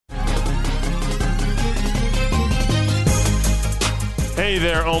Hey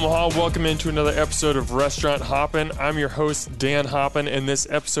there, Omaha. Welcome into another episode of Restaurant Hoppin'. I'm your host, Dan Hoppin', and this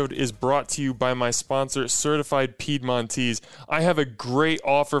episode is brought to you by my sponsor, Certified Piedmontese. I have a great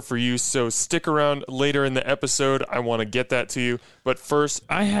offer for you, so stick around later in the episode. I want to get that to you. But first,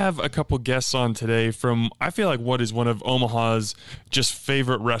 I have a couple guests on today from, I feel like, what is one of Omaha's just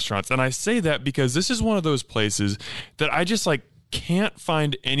favorite restaurants. And I say that because this is one of those places that I just can't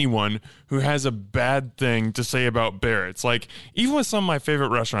find anyone who has a bad thing to say about Barrett's. Like, even with some of my favorite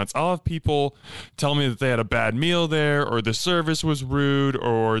restaurants, I'll have people tell me that they had a bad meal there, or the service was rude,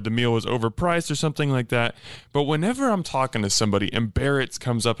 or the meal was overpriced, or something like that. But whenever I'm talking to somebody and Barrett's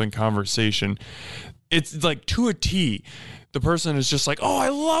comes up in conversation, it's like to a T. The person is just like, oh, I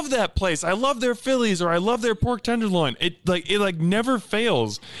love that place. I love their Phillies, or I love their pork tenderloin. It never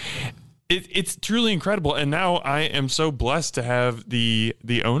fails. It's truly incredible, and now I am so blessed to have the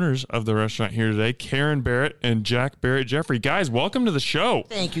owners of the restaurant here today, Karen Barrett and Jack Barrett Jeffrey. Guys, welcome to the show.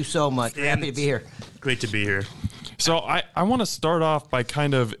 Thank you so much. We're happy to be here. Great to be here. So I want to start off by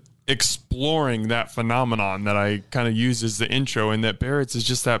kind of exploring that phenomenon that I kind of use as the intro, and that Barrett's is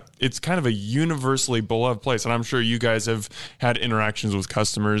just that it's kind of a universally beloved place, and I'm sure you guys have had interactions with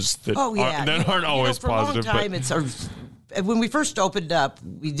customers that aren't always for positive. For a long time, it's our... When we first opened up,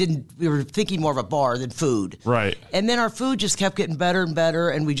 we were thinking more of a bar than food. Right. And then our food just kept getting better and better,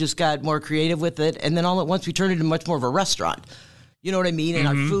 and we just got more creative with it. And then all at once, we turned it into much more of a restaurant. You know what I mean? And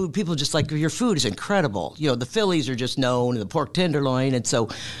our food, people just like, your food is incredible. You know, the Phillies are just known, and the pork tenderloin. And so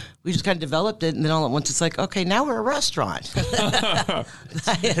we just kind of developed it, and then all at once, it's like, okay, now we're a restaurant.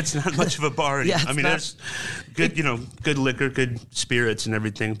 It's not much of a bar. Yeah, I mean, there's good, good liquor, good spirits and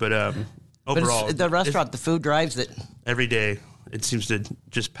everything, but overall, but the restaurant, the food drives it. Every day, it seems to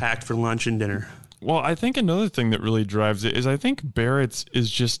just packed for lunch and dinner. Well, I think another thing that really drives it is I think Barrett's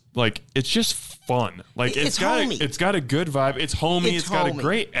is just it's just fun. Like it's got a good vibe. It's homey. It's got a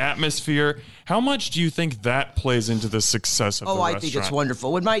great atmosphere. How much do you think that plays into the success of the restaurant? I think it's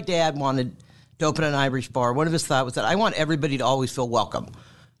wonderful. When my dad wanted to open an Irish bar, one of his thoughts was that I want everybody to always feel welcome.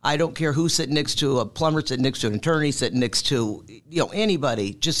 I don't care who's sitting next to a plumber, sitting next to an attorney, sitting next to,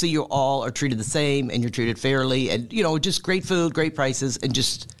 anybody, just so you all are treated the same and you're treated fairly and, just great food, great prices, and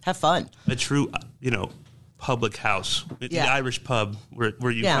just have fun. A true, public house, the Irish pub where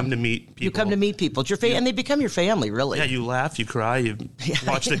you come to meet people. You come to meet people. It's your and they become your family, really. Yeah, you laugh, you cry, you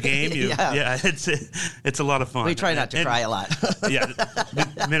watch the game. It's a lot of fun. We try not to cry a lot.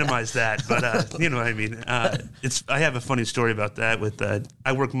 Minimize that, but you know what I mean. I have a funny story about that.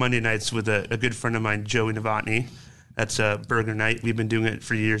 I work Monday nights with a good friend of mine, Joey Novotny. That's Burger Night. We've been doing it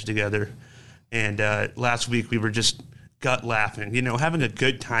for years together, and last week we were just gut laughing, having a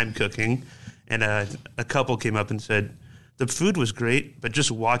good time cooking. And a couple came up and said, the food was great, but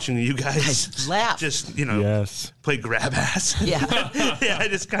just watching you guys laugh, just, play grab ass. Yeah,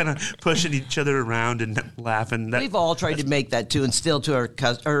 just kind of pushing each other around and laughing. We've all tried to make that to instill to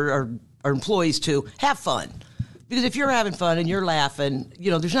our employees to have fun. Because if you're having fun and you're laughing,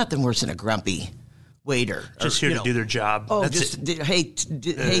 there's nothing worse than a grumpy waiter. Just here to do their job. Oh, hate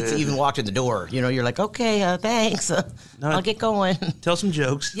to even walk in the door. You're like, okay, thanks. I'll get going. Tell some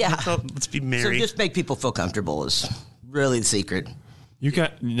jokes. Yeah. Let's be merry. So just make people feel comfortable is really the secret. You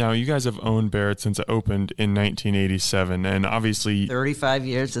guys have owned Barrett since it opened in 1987, and obviously 35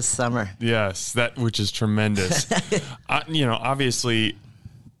 years this summer. Yes, which is tremendous. Obviously,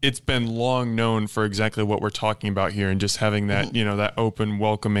 it's been long known for exactly what we're talking about here, and just having that, that open,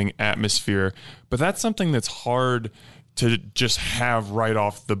 welcoming atmosphere. But that's something that's hard to just have right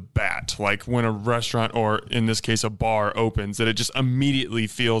off the bat. Like when a restaurant, or in this case, a bar opens, that it just immediately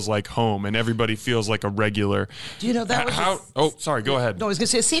feels like home and everybody feels like a regular. Do you know that was sorry, go ahead. No, I was going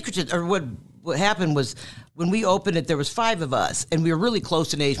to say a secret, or what happened was when we opened it, there was 5 of us, and we were really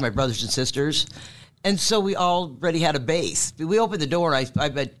close in age, my brothers and sisters. And so we already had a base. We opened the door, and I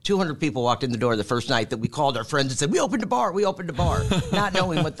bet 200 people walked in the door the first night that we called our friends and said, we opened a bar, not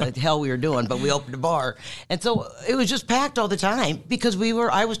knowing what the hell we were doing, but we opened a bar. And so it was just packed all the time because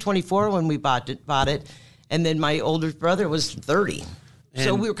I was 24 when we bought it, and then my older brother was 30. And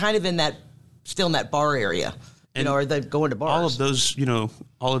so we were kind of still in that bar area, or going to bars. All of those,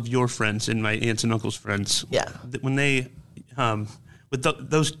 all of your friends and my aunts and uncles' friends, when they... with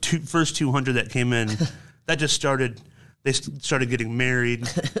those first 200 that came in, that just started. They started getting married,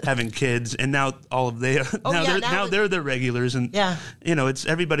 having kids, and now they're the regulars, and it's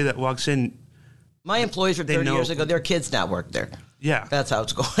everybody that walks in. My employees from 30 years ago, their kids now work there. Yeah, that's how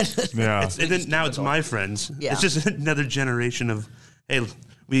it's going. Yeah, now it's my friends. Yeah. It's just another generation of, hey,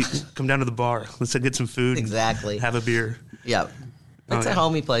 we come down to the bar. Let's get some food. Exactly. Have a beer. Yeah, it's a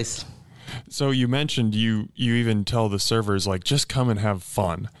homey place. So you mentioned you even tell the servers, like, just come and have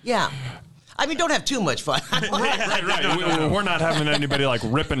fun. Yeah. I mean, don't have too much fun. Right. We're not having anybody like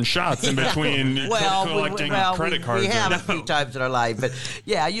ripping shots in between collecting credit cards. We have a few times in our life, but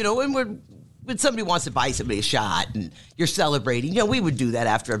yeah, when somebody wants to buy somebody a shot and you're celebrating, we would do that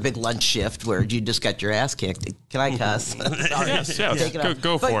after a big lunch shift where you just got your ass kicked. Can I cuss? Sorry. Yes.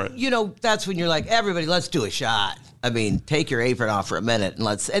 Go but, for it. That's when you're like, everybody, let's do a shot. I mean, take your apron off for a minute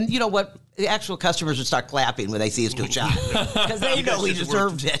and you know what? The actual customers would start clapping when they see us do a shot because they know we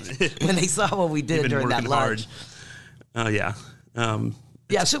deserved it when they saw what we did during that lunch. Oh yeah.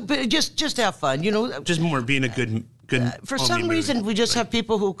 Yeah. So, but just have fun. Just more being a good. For some reason, we just have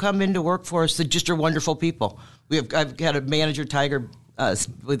people who come in to work for us that just are wonderful people. I've got a manager, Tiger.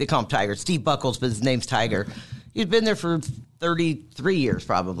 They call him Tiger. Steve Buckles, but his name's Tiger. He's been there for 33 years,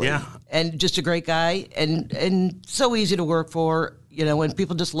 probably. Yeah. And just a great guy, and so easy to work for. And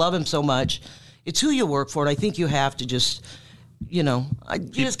people just love him so much. It's who you work for, and I think you have to just, you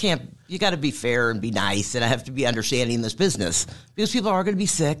just can't. You got to be fair and be nice, and I have to be understanding in this business because people are going to be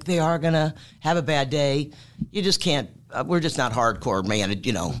sick. They are going to have a bad day. You just can't. We're just not hardcore managed.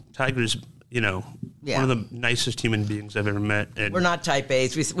 Tiger's, one of the nicest human beings I've ever met. And we're not type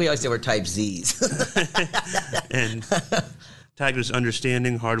A's. We always say we're type Z's. And Tiger's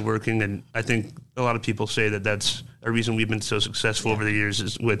understanding, hardworking, and I think a lot of people say that that's a reason we've been so successful over the years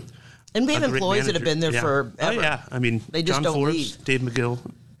is with. And we have employees that have been there forever. Oh, yeah. I mean, they just John don't Forrest, leave. Dave McGill.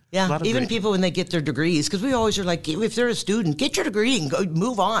 Yeah, even people when they get their degrees, because we always are like, if they're a student, get your degree and go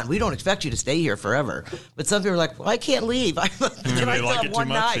move on. We don't expect you to stay here forever. But some people are like, well, I can't leave. I they like it too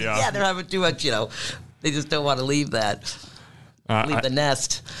much. Yeah, they're having too much. They just don't want to leave that. Leave the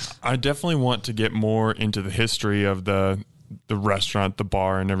nest. I definitely want to get more into the history of the restaurant, the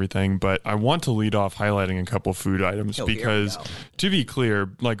bar, and everything, but I want to lead off highlighting a couple food items because, to be clear,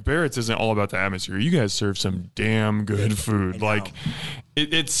 like Barrett's isn't all about the atmosphere. You guys serve some damn good food. Like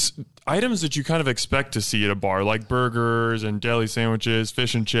it's items that you kind of expect to see at a bar, like burgers and deli sandwiches,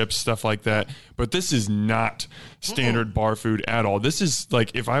 fish and chips, stuff like that. But this is not standard bar food at all. This is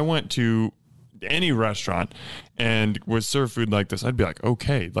like if I went to any restaurant and was served food like this, I'd be like,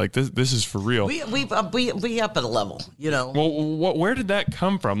 okay, like this is for real. We up at a level, Well, where did that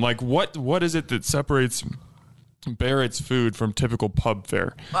come from? Like, what is it that separates Barrett's food from typical pub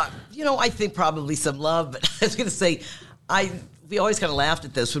fare? I think probably some love, but I was going to say, we always kind of laughed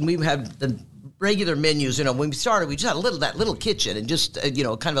at this when we had the regular menus. When we started, we just had that little kitchen and just kind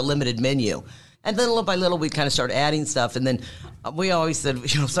of a limited menu. And then little by little, we kind of started adding stuff. And then we always said,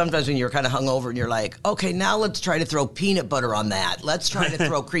 sometimes when you're kind of hungover and you're like, okay, now let's try to throw peanut butter on that. Let's try to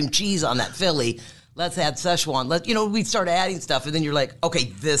throw cream cheese on that Philly. Let's add Szechuan. We start adding stuff. And then you're like, okay,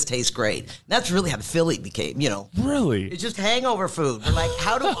 this tastes great. And that's really how the Philly became, Really? It's just hangover food. We're like,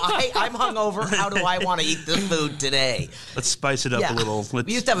 I'm hungover. How do I want to eat this food today? Let's spice it up a little.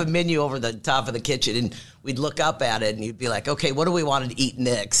 We used to have a menu over the top of the kitchen, and we'd look up at it, and you'd be like, okay, what do we want to eat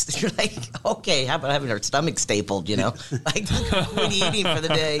next? You're like, okay, how about having our stomach stapled, Like, quit eating for the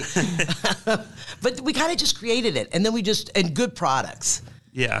day. But we kind of just created it, and then and good products.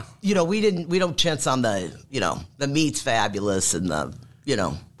 Yeah. We don't chintz on the meat's fabulous and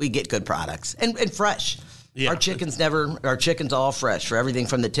we get good products and fresh. Yeah. Our chicken's all fresh for everything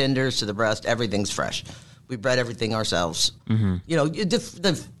from the tenders to the breast, everything's fresh. We bread everything ourselves. Mm-hmm.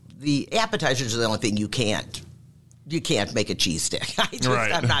 The appetizers are the only thing you can't make a cheese stick.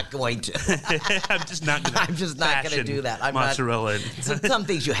 I'm not going to. I'm just not going to do that. Mozzarella. Some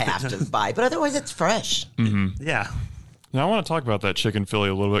things you have to buy, but otherwise it's fresh. Mm-hmm. Yeah. Now, I want to talk about that chicken Philly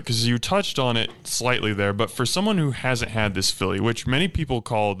a little bit because you touched on it slightly there. But for someone who hasn't had this Philly, which many people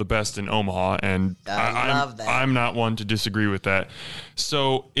call the best in Omaha, and I love that. I'm not one to disagree with that.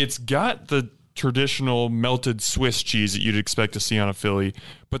 So it's got the traditional melted Swiss cheese that you'd expect to see on a Philly,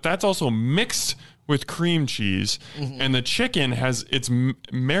 but that's also mixed with cream cheese, and the chicken it's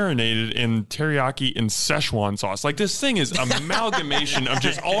marinated in teriyaki and Szechuan sauce. Like, this thing is amalgamation of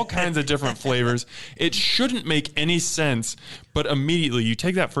just all kinds of different flavors. It shouldn't make any sense, but immediately you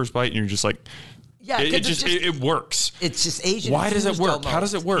take that first bite and you're just like, it works. It's just Asian. Why does it work? Almost. How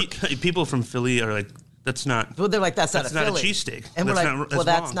does it work? People from Philly are like, that's not. Well, they're like, that's not a Philly. A cheesesteak. And we're like,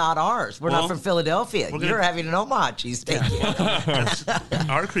 that's not ours. We're not from Philadelphia. You're having an Omaha cheesesteak. That's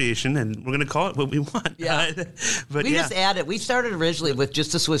our creation, and we're going to call it what we want. Yeah. But we just added. We started originally with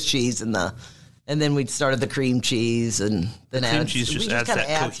just the Swiss cheese and then we started the cream cheese, and then cream cheese just adds that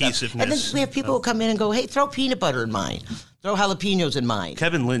cohesiveness. And then we have people who come in and go, hey, throw peanut butter in mine. Throw jalapenos in mine.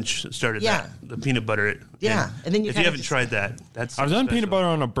 Kevin Lynch started that, the peanut butter. Yeah. And then if you haven't tried that, that's I've done peanut butter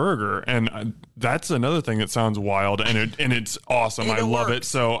on a burger, and that's another thing that sounds wild, and it's awesome. I love it.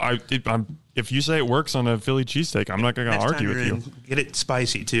 So I'm if you say it works on a Philly cheesesteak, I'm not going to argue with you. Get it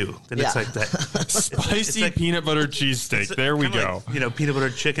spicy too. Then it's like that spicy like, peanut butter cheesesteak. There we go. Like, peanut butter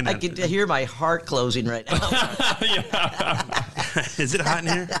chicken. I can hear my heart closing right now. Is it hot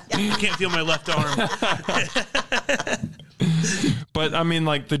in here? I can't feel my left arm. But I mean,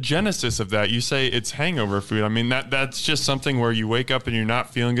 like the genesis of that, you say it's hangover food. I mean, that's just something where you wake up and you're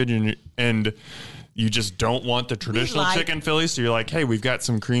not feeling good and you just don't want the traditional chicken Philly. So you're like, hey, we've got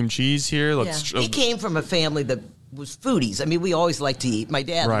some cream cheese here. Let's. He came from a family that was foodies. I mean, we always liked to eat. My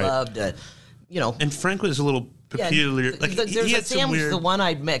dad loved, And Frank was a a little peculiar. Like there's he had a sandwich, the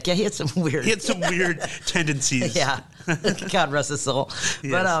one-eyed Mick. Yeah, he had some weird. He had some weird tendencies. Yeah, God rest his soul.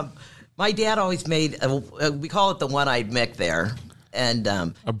 Yes. But my dad always made. We call it the one-eyed Mick there, and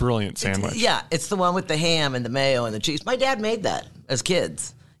a brilliant sandwich. It's the one with the ham and the mayo and the cheese. My dad made that as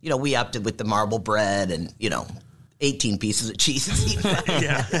kids. We upped it with the marble bread and 18 pieces of cheese.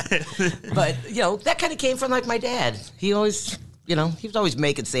 Yeah. But that kind of came from like my dad. He always. He was always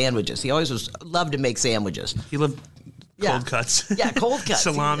making sandwiches. He always loved to make sandwiches. He loved cold cuts. Yeah, cold cuts.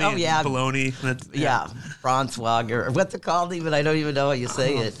 Salami and bologna. Braunschweiger. What's it called even? I don't even know how you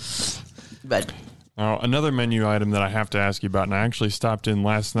say it. But another menu item that I have to ask you about, and I actually stopped in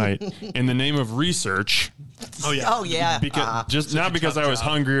last night in the name of research. Oh, yeah. Because not because I was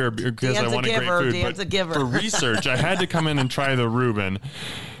hungry or because I wanted great food, but for research, I had to come in and try the Reuben.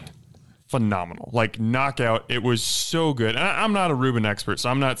 Phenomenal, like knockout. It was so good. And I'm not a Reuben expert, so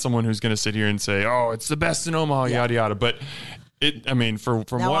I'm not someone who's going to sit here and say, "Oh, it's the best in Omaha," yada yada. But from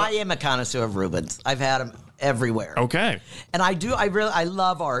now, what I am a connoisseur of Reubens. I've had them everywhere. Okay, and I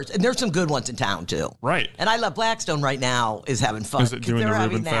love ours, and there's some good ones in town too. Right, and I love Blackstone right now is having fun. Is it doing the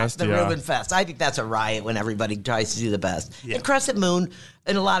Reuben Fest? The Reuben Fest. I think that's a riot when everybody tries to do the best. Yeah. And Crescent Moon,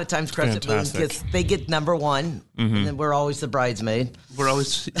 and a lot of times Crescent Moon gets number one, and then we're always the bridesmaid. We're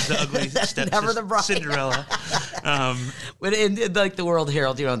always the ugly stepsister, never the bride. Cinderella. In like the World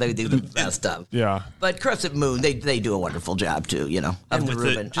Herald, they do the best stuff. Yeah, but Crescent Moon, they do a wonderful job too. And the with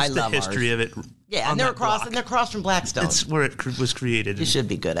Reuben. I love the history ours. of it. Yeah, and they're across from Blackstone. That's where it was created. You should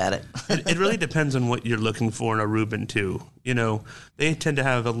be good at it. It really depends on what you're looking for in a Reuben too. They tend to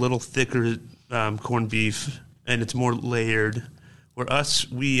have a little thicker corned beef, and it's more layered. Where us,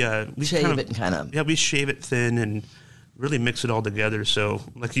 we shave it kind of. Yeah, we shave it thin and really mix it all together. So,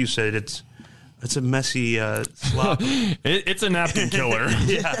 like you said, it's a messy slop. It's a napkin killer.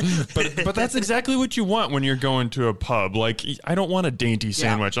 Yeah, but that's exactly what you want when you're going to a pub. Like, I don't want a dainty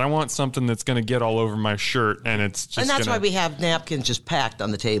sandwich. I want something that's going to get all over my shirt, and it's just. And that's why we have napkins just packed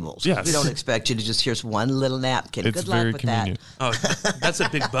on the tables. Yes, we don't expect you to just here's one little napkin. It's Good luck very with convenient. that. Oh, that's a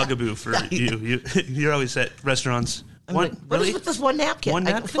big bugaboo for you. You're always at restaurants. What is with this one napkin? One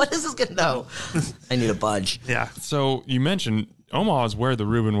napkin? What is this going to know? I need a budge. Yeah. So you mentioned Omaha is where the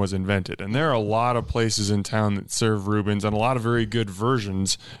Reuben was invented, and there are a lot of places in town that serve Reubens and a lot of very good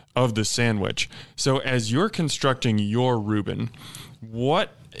versions of the sandwich. So as you're constructing your Reuben,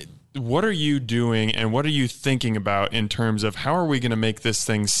 what are you doing and what are you thinking about in terms of how are we going to make this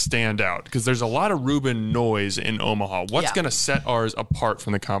thing stand out? Because there's a lot of Reuben noise in Omaha. What's going to set ours apart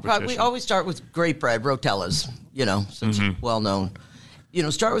from the competition? We always start with great bread, rotellas, since well known.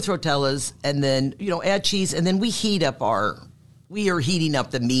 Start with rotellas and then, add cheese and then we are heating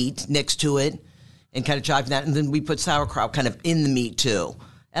up the meat next to it and kind of chopping that. And then we put sauerkraut kind of in the meat too.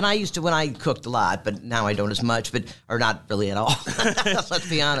 And I used to when I cooked a lot, but now I don't as much, or not really at all. Let's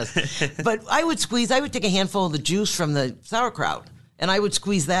be honest. But I would take a handful of the juice from the sauerkraut, and I would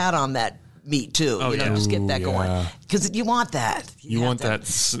squeeze that on that meat too. Just get that going because you want that. You want that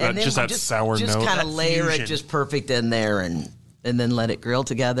sour note. Just kind of layer fusion. it just perfect in there, and then let it grill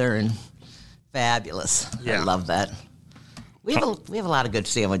together, and fabulous. Yeah. I love that. We have a lot of good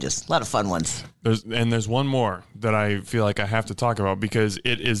sandwiches, a lot of fun ones. There's one more that I feel like I have to talk about because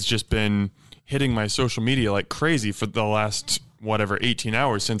it has just been hitting my social media like crazy for the last 18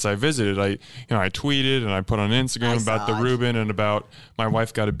 hours since I visited. I tweeted and I put on Instagram about the Reuben and about my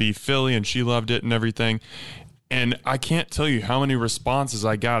wife got a beef Philly and she loved it and everything. And I can't tell you how many responses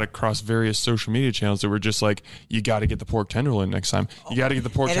I got across various social media channels that were just like, you got to get the pork tenderloin next time. You got to get the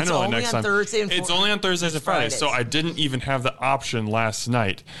pork tenderloin next time. It's only on Thursdays and Fridays. So I didn't even have the option last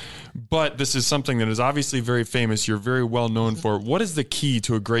night. But this is something that is obviously very famous. You're very well known for. What is the key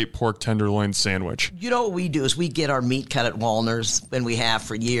to a great pork tenderloin sandwich? What we do is we get our meat cut at Walner's, and we have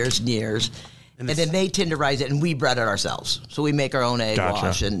for years and years. And then they tenderize it, and we bread it ourselves. So we make our own egg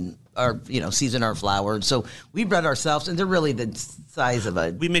wash and season our flour. And so we bread ourselves, and they're really the size of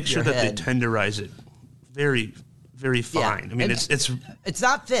a. We make sure that they tenderize it very, very fine. I mean, it's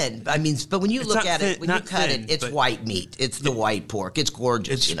not thin. I mean, but when you look at it, when you cut it, it's white meat. It's the white pork. It's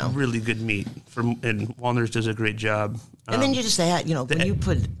gorgeous. It's really good meat. And Walner's does a great job. And then you just add, when you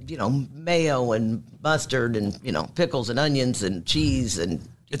put, mayo and mustard and pickles and onions and cheese and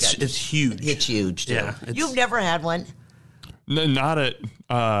it's huge. It's huge. Too. Yeah, you've never had one. Not at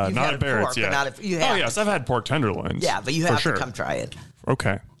Barrett's. Yeah. Yes, I've had pork tenderloins. Yeah, but you have to come try it.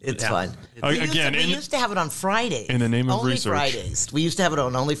 Okay. It's fun. We used to have it on Fridays. In the name of only research. Fridays. We used to have it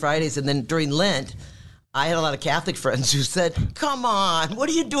on only Fridays, and then during Lent, I had a lot of Catholic friends who said, "Come on, what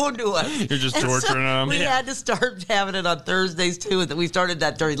are you doing to us?" You're just torturing them. We had to start having it on Thursdays too. We started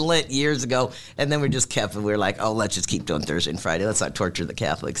that during Lent years ago, and then we just kept it. We were like, "Oh, let's just keep doing Thursday and Friday. Let's not torture the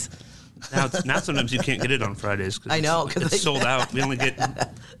Catholics." Now sometimes you can't get it on Fridays. I know. It's sold out. We only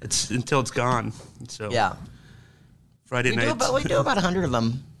get it's until it's gone. So yeah. Friday nights. We do about 100 of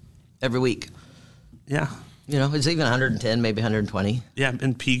them every week. Yeah. It's even 110, maybe 120. Yeah,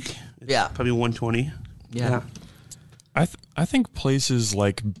 in peak. Yeah. Probably 120. Yeah. I think places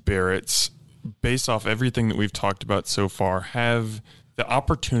like Barrett's, based off everything that we've talked about so far, have the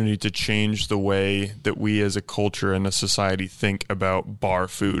opportunity to change the way that we as a culture and a society think about bar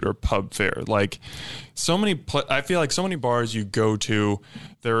food or pub fare. Like I feel like so many bars you go to,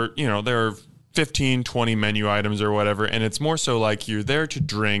 there are 15, 20 menu items or whatever, and it's more so like you're there to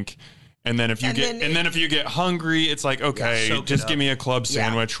drink. And then if you get hungry, it's like, okay, just give me a club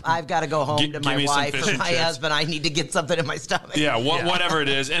sandwich. I've got to go home to my wife or my husband. I need to get something in my stomach. Yeah, whatever it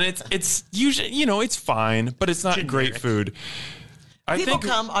is. And it's usually, it's fine, but it's not generic. Great food. People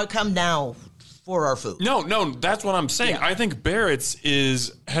come now for our food. No, that's what I'm saying. Yeah. I think Barrett's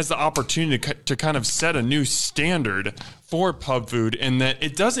has the opportunity to kind of set a new standard for pub food, in that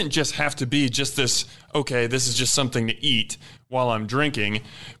it doesn't just have to be just this, okay, this is just something to eat while I'm drinking,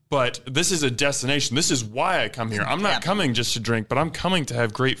 but this is a destination. This is why I come here. I'm not coming just to drink, but I'm coming to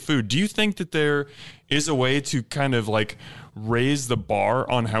have great food. Do you think that there is a way to kind of like raise the bar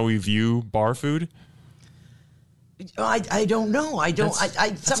on how we view bar food? I don't know.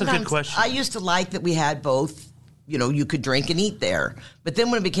 That's a good question. I used to like that we had both. You could drink and eat there. But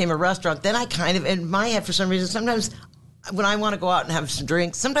then when it became a restaurant, then I kind of, in my head for some reason, sometimes when I want to go out and have some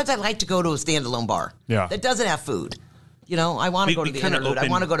drinks, sometimes I like to go to a standalone bar that doesn't have food. I want to go to the Interlude. I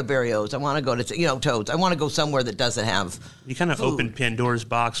want to go to Barrio's. I want to go to Toad's. I want to go somewhere that doesn't have You kind of opened Pandora's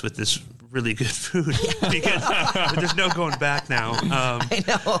box with this really good food because there's no going back now. I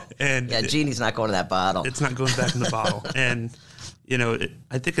know. And Jeannie's not going to that bottle. It's not going back in the bottle. And,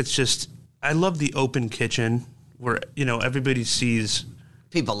 I think it's just, I love the open kitchen where, everybody sees.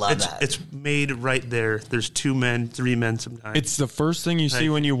 People love that. It's made right there. There's 2 men, 3 men sometimes. It's the first thing you see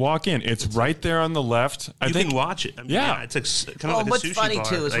when you walk in. It's right there on the left. You can watch it. I mean, it's kind of like a sushi bar. What's funny,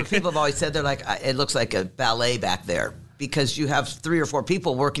 too, is what people have always said, they're like, it looks like a ballet back there. Because you have 3 or 4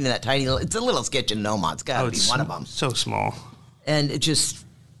 people working in that tiny little, it's a little kitchen in Omaha. It's got to be one of them. So small. And it just,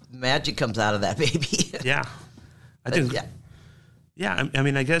 magic comes out of that baby. Yeah. I think, I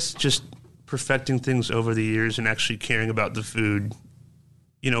mean, I guess just perfecting things over the years and actually caring about the food,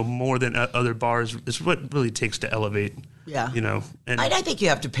 more than other bars is what really takes to elevate. Yeah. And I think you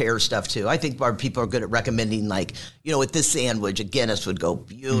have to pair stuff too. I think our people are good at recommending, like, with this sandwich, a Guinness would go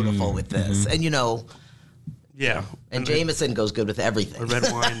beautiful with this. And, yeah. And Jameson goes good with everything. Or red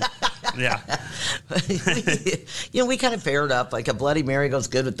wine. Yeah. We kind of paired up. Like a Bloody Mary goes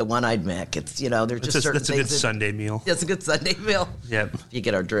good with the one-eyed Mick. It's, there's just certain things. That's a good Sunday meal. It's a good Sunday meal. Yep. If you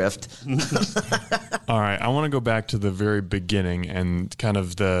get our drift. All right. I want to go back to the very beginning and kind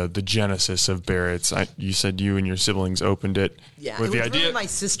of the genesis of Barrett's. You said you and your siblings opened it. Yeah. With it the was idea. Really my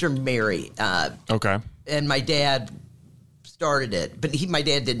sister Mary. Okay. And my dad started it. But my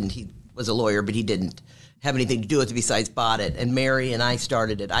dad didn't. He was a lawyer, but he didn't have anything to do with it besides bought it. And Mary and I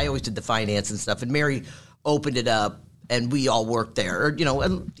started it. I always did the finance and stuff. And Mary opened it up, and we all worked there. Or, you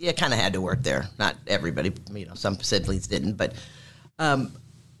kind of had to work there. Not everybody. Some siblings didn't. But and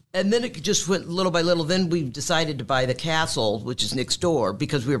then it just went little by little. Then we decided to buy the Castle, which is next door,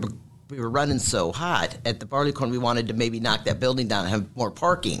 because we were running so hot at the Barleycorn. We wanted to maybe knock that building down and have more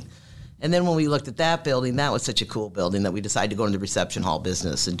parking. And then when we looked at that building, that was such a cool building that we decided to go into the reception hall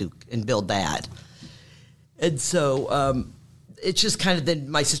business and build that. And so it's just kind of then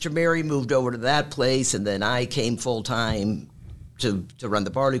my sister Mary moved over to that place, and then I came full time to run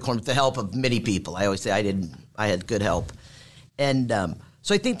the Barleycorn with the help of many people. I always say I had good help. And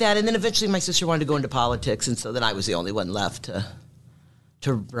so I think that, and then eventually my sister wanted to go into politics, and so then I was the only one left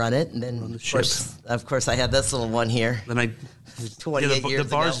to run it, and then of course, I had this little one here. Then 28 years the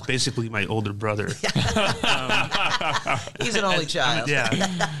bar's ago. basically my older brother. He's an only child.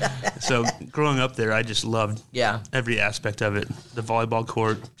 So growing up there, I just loved every aspect of it. The volleyball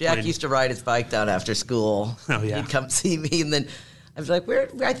court. Jack used to ride his bike down after school. Oh, yeah. He'd come see me, and then I was like, "Where?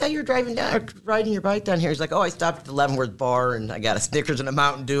 I thought you were riding your bike down here." He's like, "Oh, I stopped at the Leavenworth bar, and I got a Snickers and a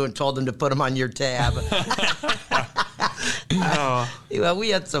Mountain Dew, and told them to put them on your tab." Well, we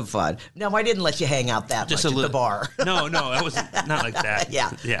had some fun. No, I didn't let you hang out that much at the bar. No, it was not like that.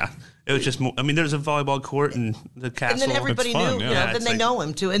 Yeah. It was just more, I mean, there's a volleyball court and the castle. And then everybody knew, then they know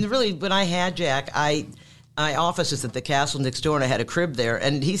him too. And really, when I had Jack, I offices at the castle next door, and I had a crib there,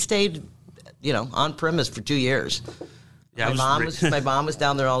 and he stayed, on premise for 2 years. Yeah, my mom was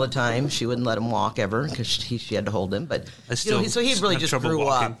down there all the time. She wouldn't let him walk ever because she had to hold him. But so he really just grew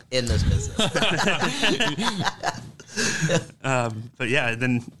up in this business. But yeah,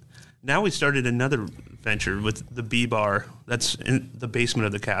 then now we started another venture with the B Bar. That's in the basement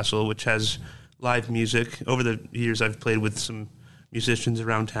of the castle, which has live music. Over the years, I've played with some musicians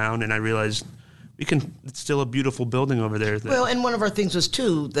around town, and I realized it's still a beautiful building over there. Well, and one of our things was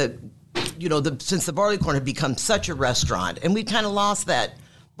too that, since the Barleycorn had become such a restaurant, and we kind of lost that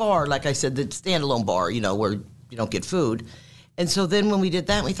bar, like I said, the standalone bar, where you don't get food. And so then when we did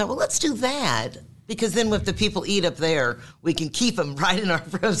that, we thought, well, let's do that. Because then if the people eat up there, we can keep them right in our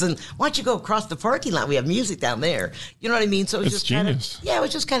ribs. And why don't you go across the parking lot? We have music down there. You know what I mean? So it was just genius. it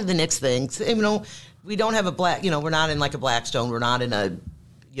was just kind of the next thing. So, we don't have we're not in like a Blackstone. We're not in a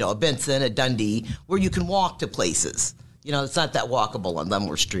Benson, a Dundee, where you can walk to places. It's not that walkable on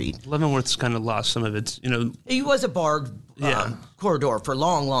Leavenworth Street. Leavenworth's kind of lost some of its, It was a bar corridor for a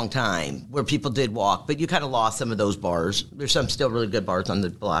long, long time where people did walk, but you kind of lost some of those bars. There's some still really good bars on the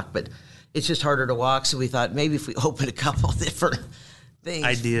block, but it's just harder to walk, so we thought maybe if we opened a couple different things.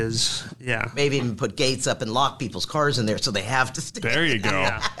 Ideas, Maybe even put gates up and lock people's cars in there so they have to stay. There you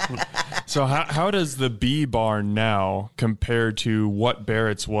go. So how does the B Bar now compare to what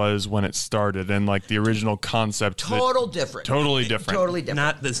Barrett's was when it started and like the original concept? Totally different. Totally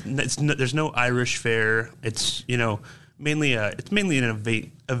different. There's no Irish fare. It's mainly an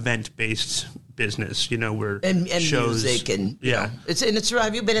event-based business. Where and shows, music and it's.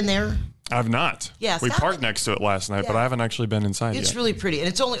 Have you been in there? I've not. Yeah, we parked next to it last night, but I haven't actually been inside yet. It's really pretty, and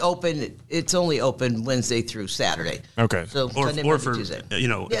it's only open Wednesday through Saturday. Okay. So or Sunday, for Monday, Tuesday.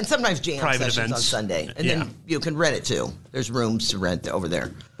 and sometimes jam private sessions events on Sunday, and then you can rent it too. There's rooms to rent over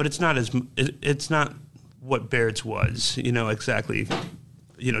there. But it's not it's not what Barrett's was. Exactly.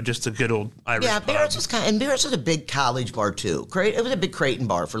 Just a good old Irish pub. Barrett's was a big college bar too. It was a big Creighton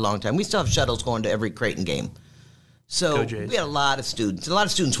bar for a long time. We still have shuttles going to every Creighton game. So we had a lot of students. A lot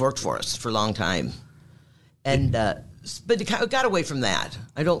of students worked for us for a long time, and but it got away from that.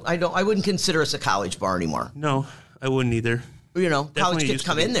 I wouldn't consider us a college bar anymore. No, I wouldn't either. College kids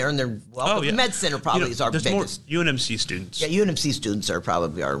come in there and they're welcome. Med Center probably is our biggest. More UNMC students. Yeah, UNMC students are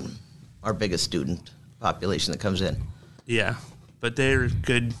probably our biggest student population that comes in. Yeah, but they're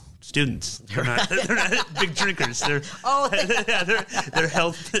good students. They're not big drinkers. They're they're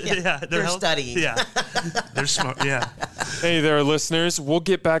health. They're studying. Yeah, they're smart. Yeah. Hey there, listeners. We'll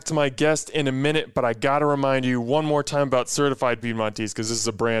get back to my guest in a minute, but I got to remind you one more time about Certified Piedmontese because this is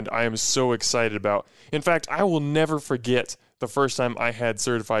a brand I am so excited about. In fact, I will never forget the first time I had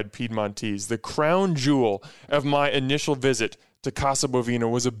Certified Piedmontese. The crown jewel of my initial visit to Casa Bovina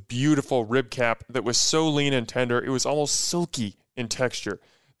was a beautiful rib cap that was so lean and tender, it was almost silky in texture.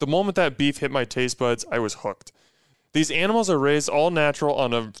 The moment that beef hit my taste buds, I was hooked. These animals are raised all natural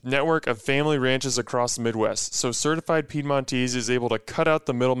on a network of family ranches across the Midwest, so Certified Piedmontese is able to cut out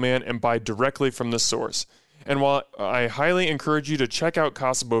the middleman and buy directly from the source. And while I highly encourage you to check out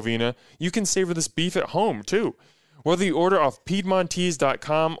Casa Bovina, you can savor this beef at home, too. Whether you order off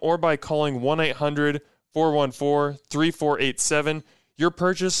Piedmontese.com or by calling 1-800-414-3487, your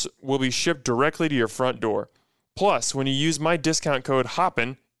purchase will be shipped directly to your front door. Plus, when you use my discount code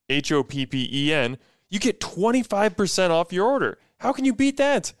HOPPEN, HOPPEN, you get 25% off your order. How can you beat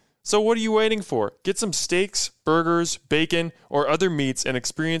that? So what are you waiting for? Get some steaks, burgers, bacon, or other meats and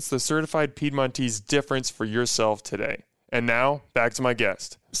experience the Certified Piedmontese difference for yourself today. And now, back to my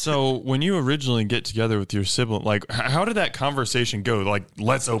guest. So when you originally get together with your sibling, like, how did that conversation go? Like,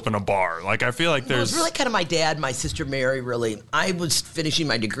 let's open a bar. Like, I feel like there's... Well, it was really kind of my dad, my sister Mary, really. I was finishing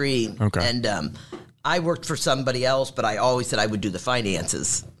my degree. Okay. And I worked for somebody else, but I always said I would do the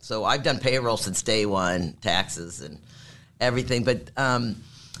finances. So I've done payroll since day one, taxes and everything. But I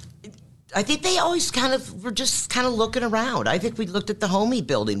think they always were just kind of looking around. I think we looked at the Homey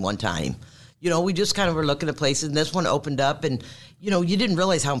building one time. we just kind of were looking at places, and this one opened up, and, you didn't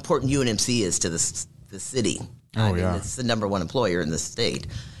realize how important UNMC is to the city. Oh, yeah. It's the number one employer in the state.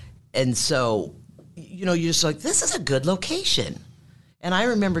 And so, you're just like, this is a good location. And I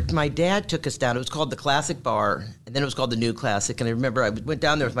remember my dad took us down. It was called the Classic Bar, and then it was called the New Classic. And I remember I went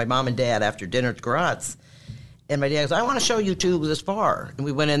down there with my mom and dad after dinner at Garot's. And my dad goes, I want to show you to this bar. And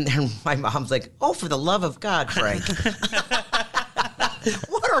we went in there, and my mom's like, oh, for the love of God, Frank.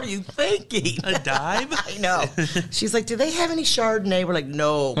 What are you thinking? A dive? I know. She's like, do they have any Chardonnay? We're like,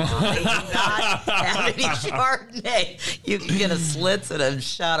 no, Mom, they do not have any Chardonnay. You can get a Slits and a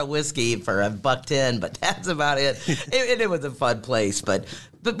shot of whiskey for $1.10, but that's about it. It was a fun place, but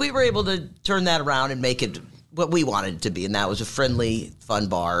we were able to turn that around and make it what we wanted it to be, and that was a friendly, fun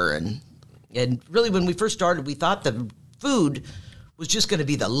bar. And really, when we first started, we thought the food was just going to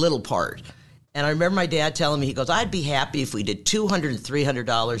be the little part. And I remember my dad telling me, he goes, I'd be happy if we did $200 and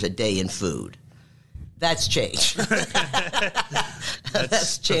 $300 a day in food. That's changed.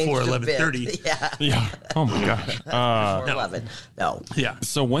 That's changed before a bit. 11:30. Yeah. Yeah. Oh my gosh. Before 11. No. Yeah.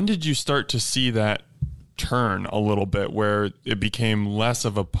 So when did you start to see that turn a little bit, where it became less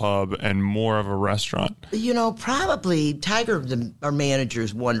of a pub and more of a restaurant? Probably Tiger, our manager,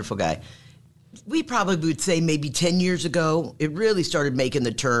 is a wonderful guy. We probably would say maybe 10 years ago, it really started making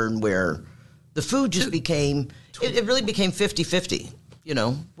the turn where the food just became, it really became 50-50,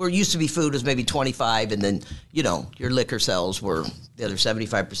 where it used to be food was maybe 25, and then, your liquor sales were the other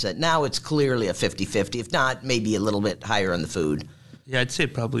 75%. Now it's clearly a 50-50, if not maybe a little bit higher on the food. Yeah, I'd say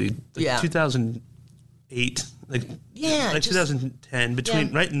probably 2008, like 2010,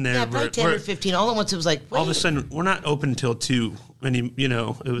 between right in there. Yeah, probably 10 or 15. All at once it was like, wait. All of a sudden, we're not open until 2. And,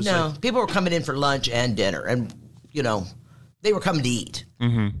 it was people were coming in for lunch and dinner, and, they were coming to eat.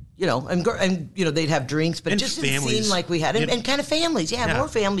 Mm-hmm. And they'd have drinks, but it just didn't seem like we had, and kind of families. Yeah, more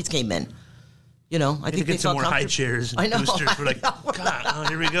families came in. I think they get some felt more high chairs. And boosters. We're like, God,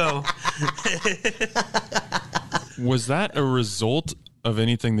 here we go. Was that a result of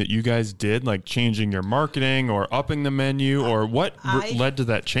anything that you guys did, like changing your marketing or upping the menu, or what led to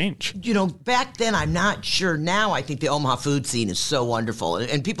that change? Back then, I'm not sure. Now, I think the Omaha food scene is so wonderful.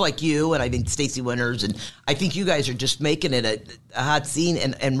 And people like you, and I think Stacy Winters, and I think you guys are just making it a hot scene,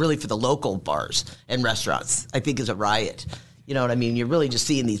 and really for the local bars and restaurants, I think is a riot. You know what I mean? You're really just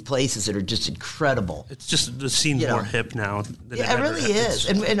seeing these places that are just incredible. It's just, the scene's more hip now. Yeah, it really is.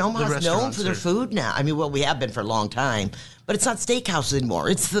 And Omaha's known for their food now. I mean, well, we have been for a long time. But it's not steakhouses anymore.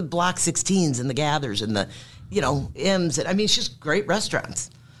 It's the Block 16s and the Gathers and the, M's. I mean, it's just great restaurants.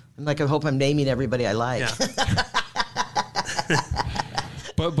 I hope I'm naming everybody I like. Yeah.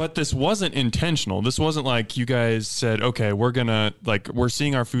 But this wasn't intentional. This wasn't like you guys said, okay, we're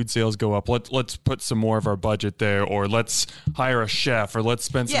seeing our food sales go up. Let's put some more of our budget there, or let's hire a chef, or let's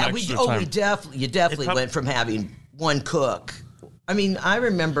spend some extra time. You definitely went from having one cook. I mean, I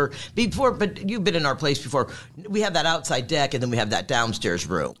remember before, but you've been in our place before. We have that outside deck, and then we have that downstairs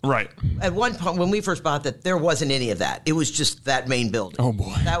room. Right. At one point, when we first bought that, there wasn't any of that. It was just that main building. Oh,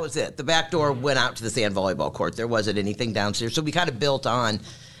 boy. That was it. The back door went out to the sand volleyball court. There wasn't anything downstairs. So we kind of built on.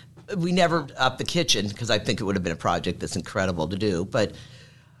 We never upped the kitchen, because I think it would have been a project that's incredible to do. But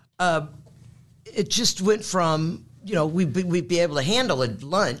it just went from, we'd be able to handle a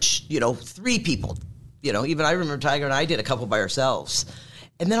lunch, 3 people. Even I remember Tiger and I did a couple by ourselves.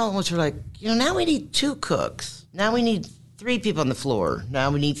 And then all at once we're like, now we need 2 cooks. Now we need 3 people on the floor.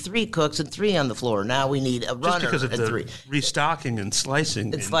 Now we need 3 cooks and 3 on the floor. Now we need a runner just because of and the 3. Restocking and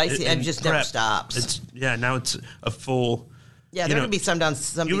slicing. And slicing, and just never stops. Now it's a full... Yeah, there could be somebody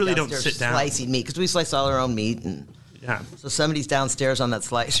really downstairs don't sit down. slicing meat, because we slice all our own meat. And so somebody's downstairs on that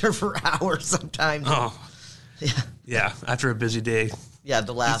slicer for hours sometimes. Oh, yeah. After a busy day. Yeah,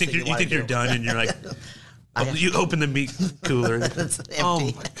 the last you think you're done, and you're like, you open the meat cooler. It's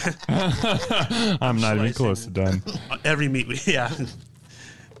empty. Oh, I'm not even close to done. Every meat, yeah.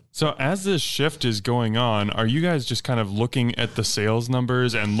 So as this shift is going on, are you guys just kind of looking at the sales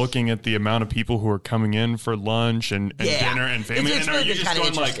numbers and looking at the amount of people who are coming in for lunch and dinner and family? It's and really are you just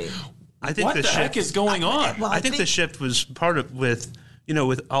going like, what the heck is going on? I think the shift was part of with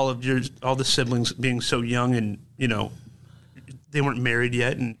all the siblings being so young, and they weren't married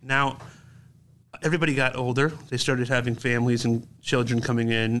yet, and now everybody got older. They started having families and children coming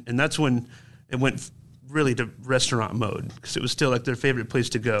in, and that's when it went really to restaurant mode, because it was still like their favorite place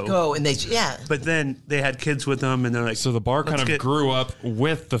to go. But then they had kids with them, and they're like, so the bar kind of grew up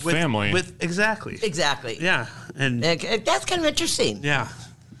with the family. Exactly. Yeah, and that's kind of interesting. Yeah,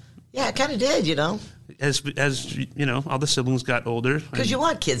 it kind of did. as you know, all the siblings got older. Because you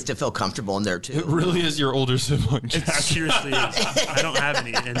want kids to feel comfortable in there too. It really is your older sibling. It seriously is. I don't have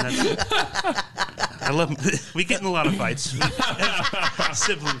any, and I love them. We get in a lot of fights,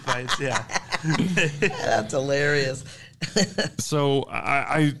 sibling fights. Yeah, that's hilarious. So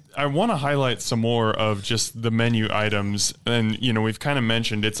I want to highlight some more of just the menu items, and we've kind of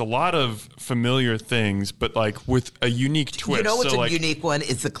mentioned it's a lot of familiar things, but like with a unique twist. You know what's so a unique one?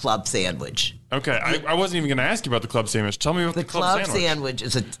 It's the club sandwich. Okay, I wasn't even going to ask you about the club sandwich. Tell me about the club sandwich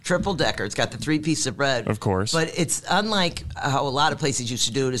is a triple decker. It's got the 3 pieces of bread, of course, but it's unlike how a lot of places used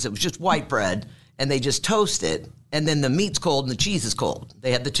to do it. Is it was just white bread and they just toast it, and then the meat's cold and the cheese is cold.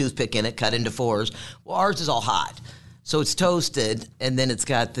 They have the toothpick in it, cut into 4s. Well, ours is all hot. So it's toasted, and then it's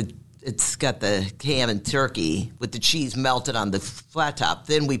got the ham and turkey with the cheese melted on the flat top.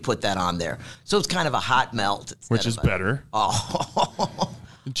 Then we put that on there. So it's kind of a hot melt. Which is better. Oh.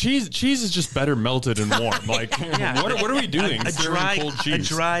 Cheese is just better melted and warm. Like, what are we doing? A dry,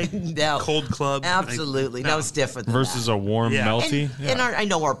 cold club. Absolutely. No, it's different than versus that. A warm, melty. And I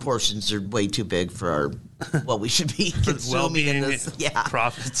know our portions are way too big for what we should be consuming in this. Yeah.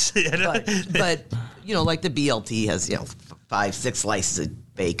 Profits. but like the BLT has, 5, 6 slices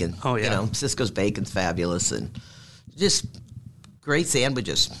of bacon. Oh, yeah. Cisco's bacon's fabulous, and just great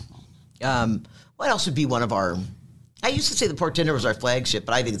sandwiches. What else would be one of our... I used to say the pork tender was our flagship,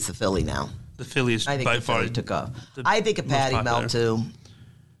 but I think it's the Philly now. The Philly's by far. Philly took off. I think a patty melt, too.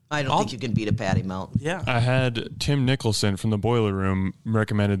 I don't think you can beat a patty melt. Yeah. I had Tim Nicholson from the Boiler Room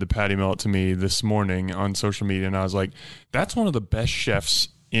recommended the patty melt to me this morning on social media, and I was like, that's one of the best chefs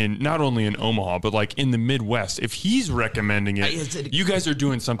in not only in Omaha, but like in the Midwest. If he's recommending it, you guys are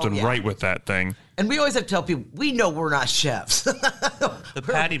doing something right with that thing. And we always have to tell people, we know we're not chefs. The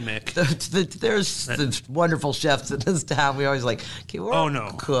patty Mick. There's the wonderful chefs in this town. We always like, okay,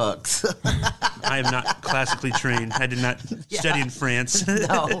 we're cooks. I am not classically trained. I did not study in France.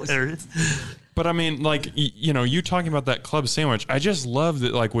 No. But I mean, like, you talking about that club sandwich, I just love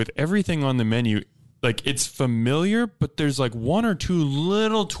that, like, with everything on the menu, like, it's familiar, but there's like 1 or 2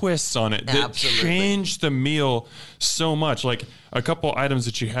 little twists on it that change the meal so much. Like a couple items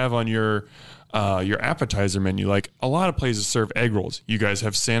that you have on your appetizer menu. Like a lot of places serve egg rolls. You guys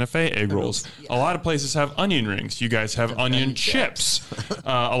have Santa Fe egg rolls. Yeah. A lot of places have onion rings. You guys have onion chips.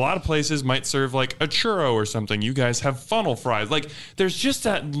 A lot of places might serve like a churro or something. You guys have funnel fries. Like there's just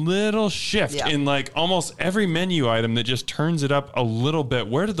that little shift in like almost every menu item that just turns it up a little bit.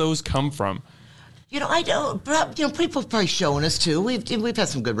 Where do those come from? I don't. People have probably shown us too. We've had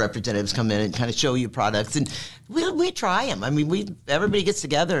some good representatives come in and kind of show you products, and we try them. I mean, everybody gets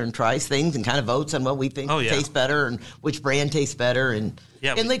together and tries things and kind of votes on what we think tastes better and which brand tastes better, and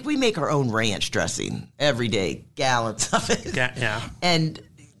like we make our own ranch dressing every day, gallons of it. Yeah. And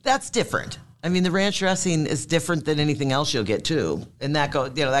that's different. I mean, the ranch dressing is different than anything else you'll get too, and that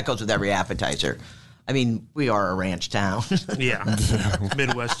goes with every appetizer. I mean, we are a ranch town. Yeah.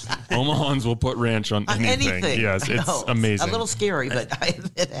 Midwest. Omahans will put ranch on anything. Yes, it's amazing. A little scary, but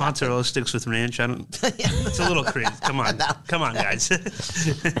it mozzarella sticks with ranch. It's a little crazy. Come on. Come on, guys.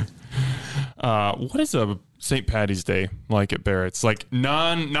 What is a St. Patty's Day like at Barrett's? Like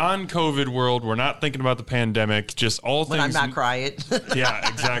non-COVID world. We're not thinking about the pandemic. Just all things. When I'm not crying. Yeah,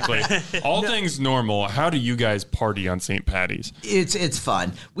 exactly. All things normal. How do you guys party on St. Patty's? It's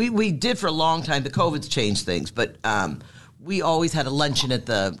fun. We did for a long time. The COVID's changed things, but we always had a luncheon at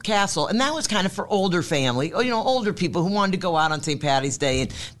the castle, and that was kind of for older family, older people who wanted to go out on St. Patty's Day,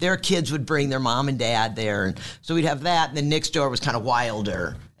 and their kids would bring their mom and dad there, and so we'd have that. And then next door was kind of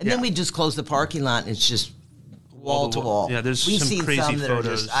wilder, and then we'd just close the parking lot, and it's just wall to wall. Yeah, there's We've some seen crazy some that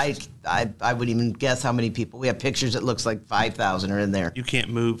photos. Are just, I wouldn't even guess how many people. We have pictures that looks like 5,000 are in there. You can't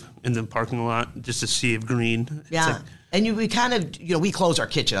move in the parking lot, just a sea of green. Yeah. And we kind of, we close our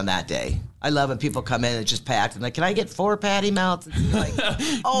kitchen on that day. I love when people come in and it's just packed. And like, can I get 4 patty melts? And you're like,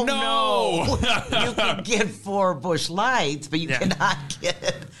 oh, no. You can get 4 Busch Lights, but you cannot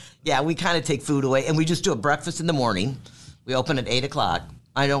get. Yeah, we kind of take food away. And we just do a breakfast in the morning. We open at 8 o'clock.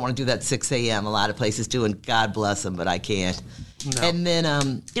 I don't want to do that 6 a.m. A lot of places do, and God bless them, but I can't. No. And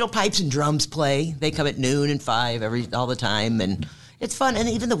then, pipes and drums play. They come at noon and 5 all the time, and it's fun. And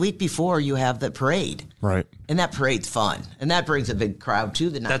even the week before, you have the parade. Right. And that parade's fun. And that brings a big crowd,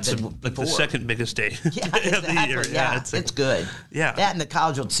 too, That's the second biggest day of the year. Yeah, it's good. Yeah. That and the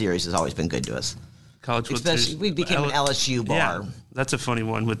College World Series has always been good to us. College World Series. We became an LSU bar. Yeah, that's a funny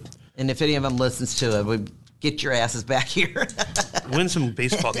one. And if any of them listens to it, we get your asses back here. Win some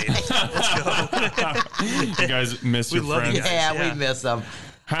baseball games. Let's go. You guys miss your friends. We miss them.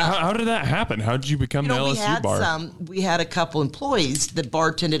 How did that happen? How did you become the LSU bar? We had a couple employees that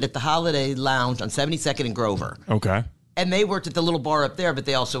bartended at the Holiday Lounge on 72nd and Grover. Okay. And they worked at the little bar up there, but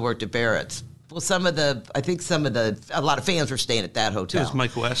they also worked at Barrett's. Well, a lot of fans were staying at that hotel. It was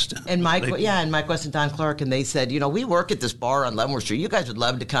Mike West. And Mike West and Don Clark, and they said, we work at this bar on Leavenworth Street. You guys would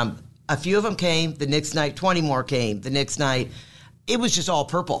love to come. A few of them came. The next night, 20 more came. The next night, it was just all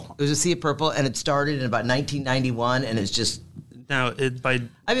purple. It was a sea of purple, and it started in about 1991, and it's just... Now, by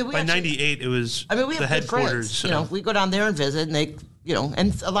 98, it was we have the headquarters. So. We go down there and visit, and they...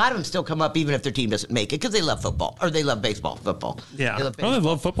 and a lot of them still come up even if their team doesn't make it because they love football or they love football. Yeah. They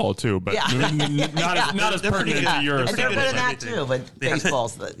love football too, but not as pertinent to yours. And they're good at that too, but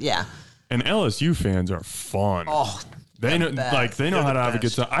baseball's And LSU fans are fun. Oh, they know how to have a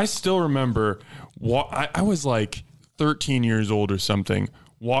good time. I still remember, I was like 13 years old or something,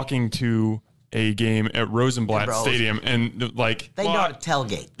 walking to a game at Rosenblatt Stadium, and they know how to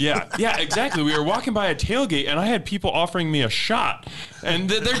tailgate. Yeah, exactly. We were walking by a tailgate, and I had people offering me a shot, and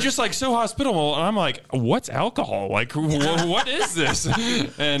they're just like so hospitable, and I'm like, "What's alcohol? Like, what is this?"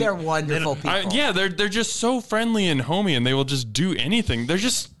 And they're wonderful people. They're just so friendly and homey, and they will just do anything. They're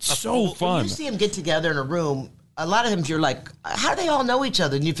just so fun. When you see them get together in a room. A lot of times you're like, how do they all know each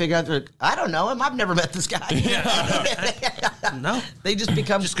other? And you figure out, I don't know him. I've never met this guy. No. They just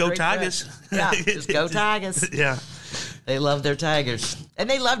become Just go Tigers. Yeah, just go Tigers. Yeah. They love their Tigers. And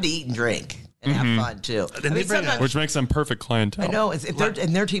they love to eat and drink and have fun, too. Which makes them perfect clientele. I know.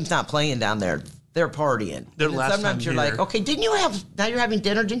 And their team's not playing down there. They're partying. Sometimes you're like, okay, now you're having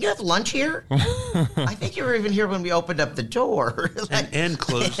dinner. Didn't you have lunch here? I think you were even here when we opened up the door. and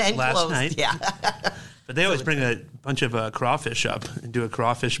closed last night. Yeah. But they always bring a bunch of crawfish up and do a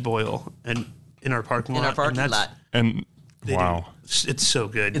crawfish boil and in our parking lot. And wow. It's so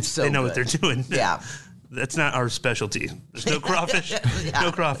good. They know what they're doing. Yeah. That's not our specialty. There's no crawfish.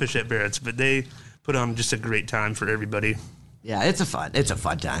 No crawfish at Barrett's, but they put on just a great time for everybody. Yeah, it's a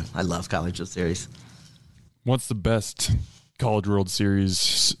fun time. I love College World Series. What's the best College World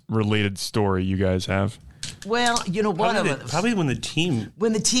Series related story you guys have? Well, one of them. Probably when the team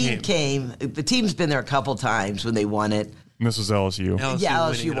came. The team's been there a couple times when they won it. And this was LSU.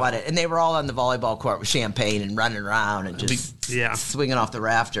 LSU won it. And they were all on the volleyball court with champagne and running around and just swinging off the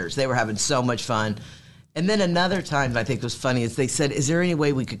rafters. They were having so much fun. And then another time I think was funny is they said, is there any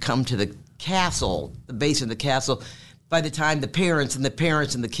way we could come to the castle, the base of the castle, by the time the parents and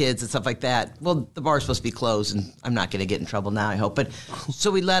the kids and stuff like that? Well, the bar's supposed to be closed, and I'm not going to get in trouble now, I hope. But so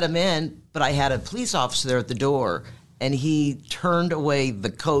we let him in, but I had a police officer there at the door, and he turned away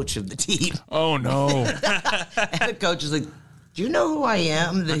the coach of the team. Oh, no. And the coach is like, do you know who I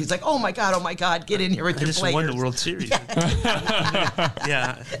am? And he's like, oh, my God, get in here with your players. I just won the World Series.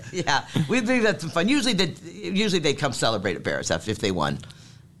 Yeah. Yeah. We think that's fun. Usually they'd come celebrate at Barrett's if they won.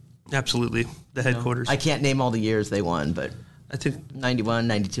 Absolutely. The headquarters. I can't name all the years they won, but I think 91,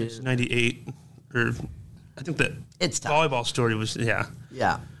 92. 98. Or I think that volleyball story was, Yeah.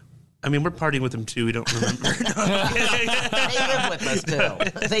 I mean, we're partying with them, too. We don't remember. They live with us,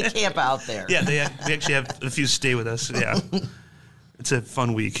 too. They camp out there. Yeah, they actually have a few stay with us. Yeah. It's a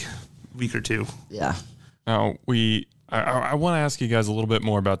fun week or two. Yeah. Now, I want to ask you guys a little bit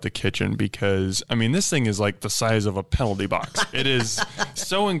more about the kitchen because, I mean, this thing is like the size of a penalty box. It is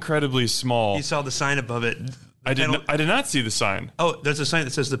so incredibly small. You saw the sign above it. I did not see the sign. Oh, there's a sign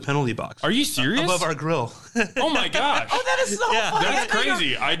that says the penalty box. Are you serious? Above our grill. Oh, my gosh. Oh, that is so funny. That's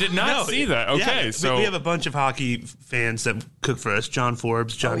crazy. I did not see that. Okay, so we have a bunch of hockey fans that cook for us. John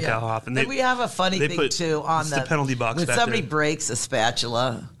Forbes, John Kalhoff. And we have a funny thing, too, on the penalty box when back somebody there. breaks a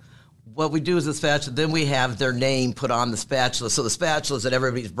spatula, what we do is the spatula, then we have their name put on the spatula. So the spatulas that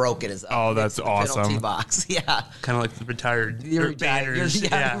everybody's broken is that's awesome. Penalty box. Yeah. Kind of like the retired You're retired. banners.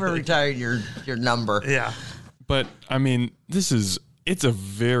 You're retired, your number. Yeah. But, I mean, it's a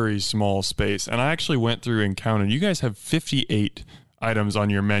very small space. And I actually went through and counted. You guys have 58 items on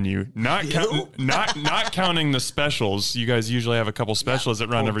your menu. Not counting the specials. You guys usually have a couple specials that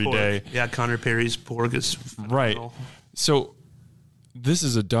run every day. Yeah, Connor Perry's pork is phenomenal. Right. So this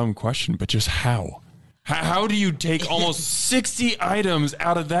is a dumb question, but just how? How do you take almost 60 items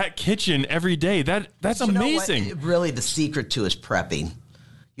out of that kitchen every day? That's amazing. Really, the secret to is prepping.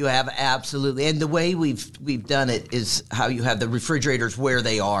 You have absolutely, and the way we've done it is how you have the refrigerators where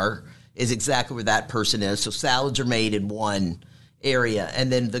they are is exactly where that person is. So salads are made in one area,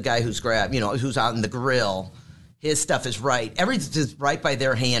 and then the guy who's who's out in the grill, his stuff is right. Everything's just right by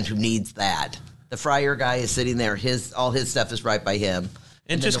their hand who needs that. The fryer guy is sitting there. All his stuff is right by him.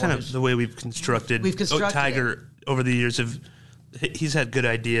 And just kind of the way we've constructed Tiger over the years he's had good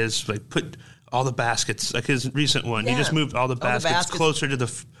ideas, like put all the baskets, like his recent one. Yeah. He just moved all the baskets closer to the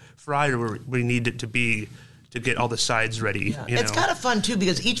fryer where we need it to be to get all the sides ready. Yeah. You It's know? kind of fun, too,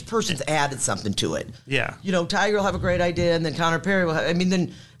 because each person's added something to it. Yeah. You know, Tiger will have a great idea, and then Connor Perry will have, I mean,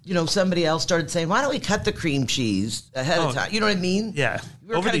 then, you know, somebody else started saying, why don't we cut the cream cheese ahead of time? You know what I mean? Yeah. We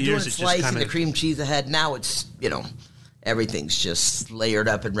were Over kind the of years, doing it's just slicing kinda- the cream cheese ahead. Now it's, you know, everything's just layered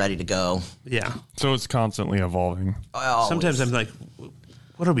up and ready to go. Yeah. So it's constantly evolving. Always. Sometimes I'm like,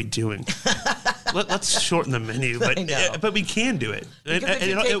 what are we doing? Let's shorten the menu, but we can do it.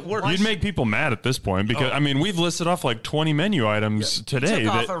 It works. You'd make people mad at this point because, I mean, we've listed off like 20 menu items today. We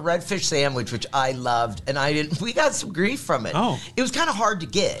took off a redfish sandwich, which I loved, and we got some grief from it. Oh. It was kind of hard to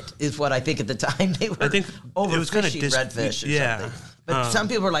get, is what I think at the time. They were I think overfishing it was kinda redfish or something. But some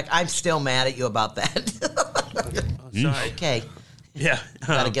people were like, I'm still mad at you about that. Sorry. Okay. Yeah.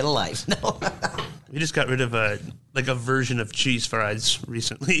 Gotta get a life. No. We just got rid of a version of cheese fries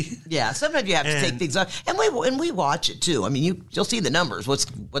recently. Yeah, sometimes you have to take things off, and we watch it too. I mean, you'll see the numbers, what's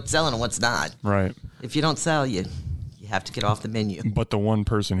selling and what's not. Right. If you don't sell, you have to get off the menu. But the one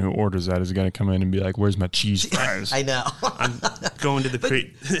person who orders that is going to come in and be like, where's my cheese fries? I know. I'm going to the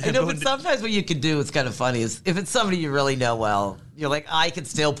crate. I know, but sometimes what you can do is kind of funny is if it's somebody you really know well, you're like, I can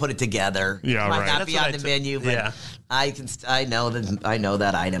still put it together. Yeah, Might right. not That's be what on I the took. menu, but Yeah. I know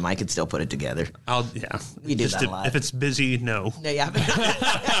that item. I can still put it together. We do that a lot. If it's busy, no. No, yeah.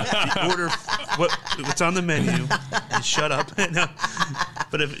 Order what's on the menu and shut up. No.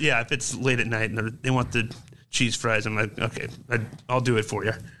 But if it's late at night and they want the cheese fries, I'm like, okay, I'll do it for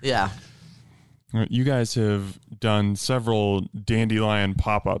you. Yeah. You guys have done several Dandelion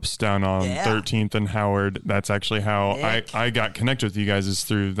pop-ups down on Yeah. 13th and Howard. That's actually how I got connected with you guys, is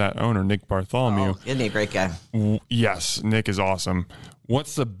through that owner, Nick Bartholomew. Oh, isn't he a great guy? Yes, Nick is awesome.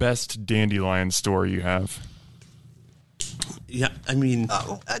 What's the best Dandelion story you have? Yeah, I mean,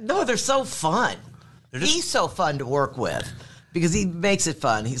 No, they're so fun. He's so fun to work with because he makes it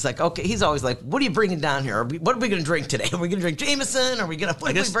fun. He's like, okay, he's always like, what are you bringing down here? What are we going to drink today? Are we going to drink Jameson? Are we going to,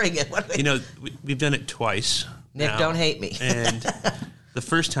 what are we bringing? we've done it twice. Nick, now. don't hate me. And the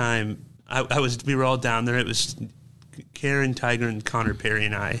first time we were all down there. It was Karen, Tiger, and Connor Perry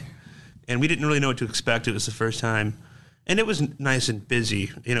and I. And we didn't really know what to expect. It was the first time. And it was nice and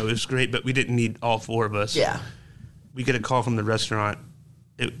busy. You know, it was great, but we didn't need all four of us. Yeah. We get a call from the restaurant.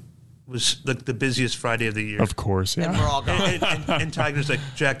 It was like the busiest Friday of the year. Of course, And we're yeah. all gone. And Tiger's like,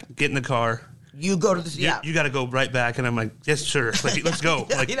 Jack, get in the car. You go to the, yeah. You got to go right back. And I'm like, yes, sir. Like, let's go.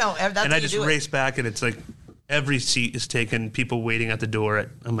 Like, You know, that's and how I you just do it. race back, and it's like every seat is taken. People waiting at the door.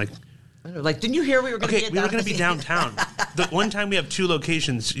 I'm like, Like, didn't you hear we were going to okay, we were going to be downtown. The one time we have two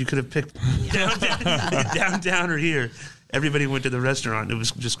locations, you could have picked downtown or here. Everybody went to the restaurant. It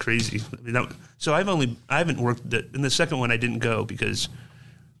was just crazy. I mean, so I haven't worked in the second one. I didn't go because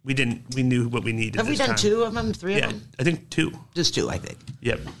we knew what we needed. Have we this done time. two of them, three of Yeah, them? I think two. Just two, I think.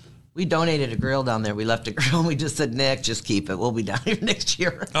 Yep. We donated a grill down there. We left a grill and we just said, Nick, just keep it. We'll be down here next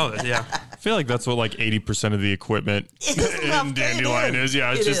year. Oh yeah. I feel like that's what like 80% of the equipment in Dandelion is.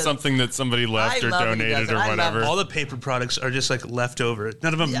 Yeah, it's It just is. something that somebody left I or love when he does donated it. or I love whatever. All the paper products are just like left over.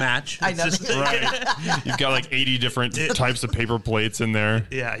 None of them match. I It's know. just- Right. You've got like 80 different types of paper plates in there.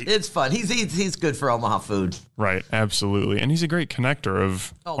 yeah. It's fun. He's good for Omaha food. Right, absolutely. And he's a great connector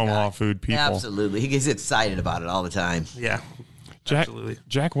of Omaha God. food people. Absolutely. He gets excited about it all the time. Yeah. Jack, Absolutely.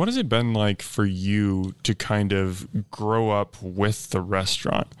 Jack, what has it been like for you to kind of grow up with the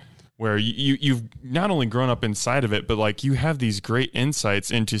restaurant? Where you've not only grown up inside of it, but like you have these great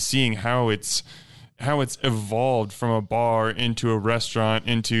insights into seeing how it's evolved from a bar into a restaurant,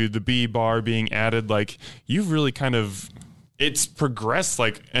 into the B bar being added. Like you've really kind of, it's progressed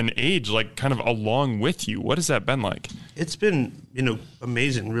like an age, like kind of along with you. What has that been like? It's been,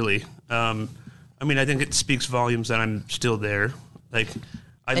 amazing, really. I mean, I think it speaks volumes that I'm still there. Like,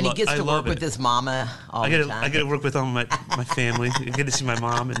 And he gets to work with his mama all the time. I get to work with all my family. I get to see my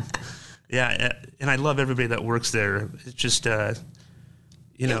mom, and and I love everybody that works there. It's just,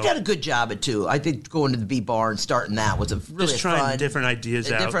 You've done a good job at too. I think going to the B bar and starting that was a really just trying fun, different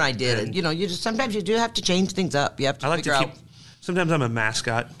ideas a out. different idea. And You just sometimes you do have to change things up. You have to I like figure to out. keep. Sometimes I'm a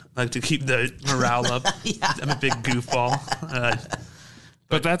mascot. I like to keep the morale up. Yeah. I'm a big goofball.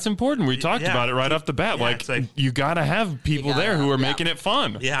 But that's important. We talked yeah. about it right off the bat. Yeah, like, it's like- you got to have people gotta there who have- are yeah. making it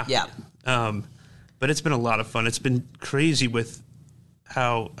fun. Yeah. Yeah. But it's been a lot of fun. It's been crazy with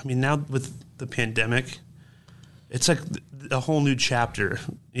how, now with the pandemic, it's like a whole new chapter,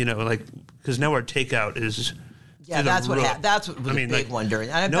 because now our takeout is. Yeah, through the that's what roof. That's what was a big one during.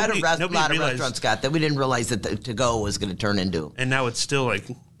 And I bet a lot of realized- restaurants got that. We didn't realize that the to go was going to turn into. And now it's still like,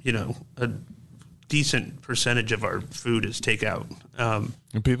 decent percentage of our food is takeout.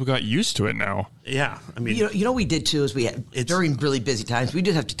 And people got used to it now. Yeah, I mean, you know, what we did too is during really busy times, we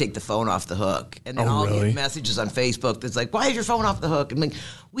did have to take the phone off the hook, and then all really? the messages on Facebook that's like, "Why is your phone off the hook?" I mean,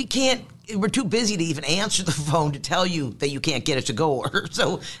 we can't. We're too busy to even answer the phone to tell you that you can't get it to go order.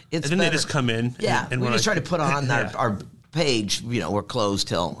 So it's and then better. they just come in. Yeah, and we we're just try like, to put on yeah. our page. You know, we're closed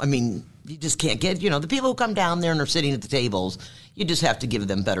till. I mean, you just can't get. You know, the people who come down there and are sitting at the tables. You just have to give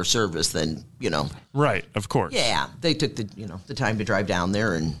them better service than, you know. Right, of course. Yeah, they took the time to drive down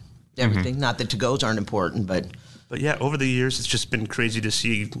there and everything. Not that to-goes aren't important, but yeah, over the years, it's just been crazy to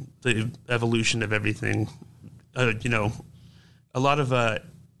see the evolution of everything. You know, a lot of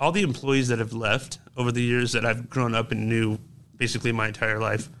all the employees that have left over the years that I've grown up and knew basically my entire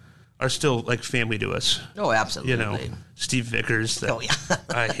life are still like family to us. Oh, absolutely. You know, Steve Vickers. Oh, yeah.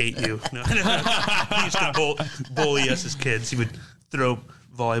 I hate you. No. He used to bully us as kids. He would throw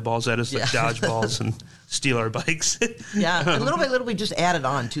volleyballs at us like dodgeballs and steal our bikes. Yeah, and little by little we just added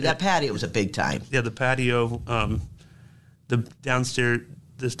on to that patio. Was a big time. Yeah, the patio,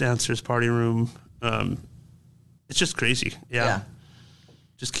 this downstairs party room. It's just crazy. Yeah.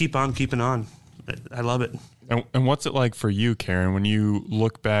 Just keep on keeping on. I love it. And what's it like for you, Karen, when you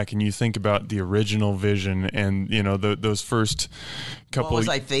look back and you think about the original vision and, you know, those first couple... What was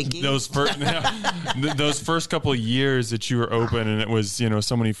I thinking? Those first couple of years that you were open and it was, you know,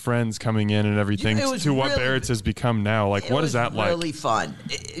 so many friends coming in and everything to what Barrett's has become now. Like, what is that like? It was really fun.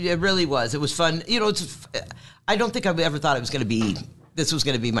 It really was. It was fun. You know, I don't think I ever thought this was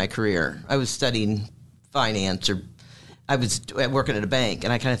going to be my career. I was studying finance or I was working at a bank,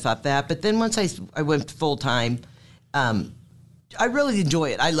 and I kind of thought that. But then once I went full time, I really enjoy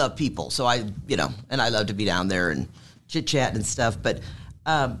it. I love people, so and I love to be down there and chit chat and stuff. But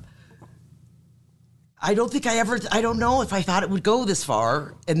I don't know if I thought it would go this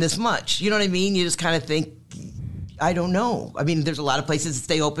far and this much. You know what I mean? You just kind of think, I don't know. I mean, there's a lot of places that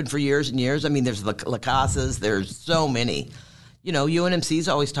stay open for years and years. I mean, there's La Casas. There's so many. You know, UNMC's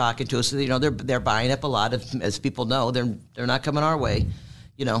always talking to us. You know, they're buying up a lot of, as people know, they're not coming our way.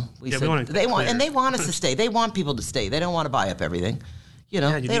 You know, they want us to stay. They want people to stay. They don't want to buy up everything. You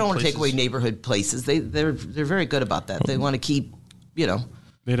know, they don't want to take away neighborhood places. They're very good about that. They want to keep, you know.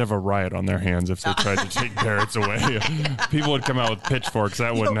 They'd have a riot on their hands if they tried to take Barrett's away. People would come out with pitchforks.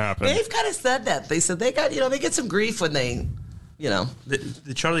 That wouldn't happen. They've kind of said that. They said they get some grief when they. You know,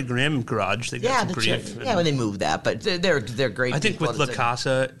 the Charlie Graham garage. They got some grief. When they moved that, but they're great. I think with La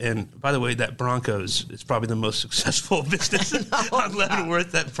Casa, and by the way, that Broncos is probably the most successful business on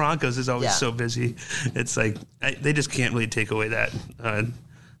Leavenworth. That Broncos is always so busy. It's like they just can't really take away that. You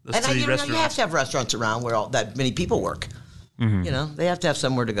have to have restaurants around where that many people work. Mm-hmm. You know, they have to have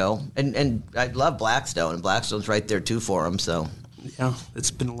somewhere to go. And I love Blackstone, and Blackstone's right there too for them. So yeah,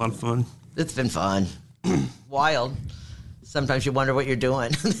 it's been a lot of fun. It's been fun, wild. Sometimes you wonder what you're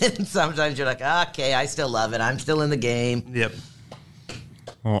doing. And sometimes you're like, okay, I still love it. I'm still in the game. Yep.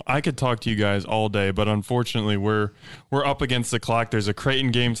 Well, I could talk to you guys all day, but unfortunately, we're up against the clock. There's a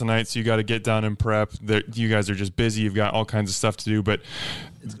Creighton game tonight, so you got to get down and prep. You guys are just busy. You've got all kinds of stuff to do, but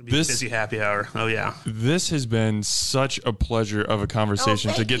it's going to be a busy happy hour. Oh, yeah. This has been such a pleasure of a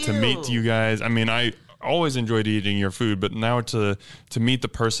conversation to get to meet you guys. I mean, I always enjoyed eating your food, but now to meet the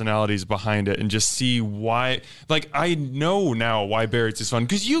personalities behind it and just see why, like, I know now why Barrett's is fun,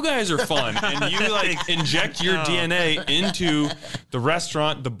 because you guys are fun and you like inject your DNA into the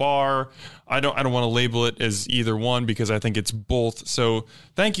restaurant, the bar. I don't want to label it as either one because I think it's both. So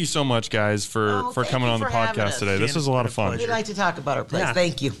thank you so much, guys, for coming on the podcast today. This was a lot of fun. We'd like to talk about our place. Yeah.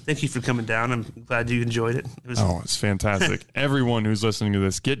 Thank you. Thank you for coming down. I'm glad you enjoyed it. It's fantastic. Everyone who's listening to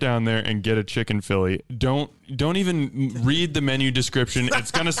this, get down there and get a chicken Philly. Don't even read the menu description.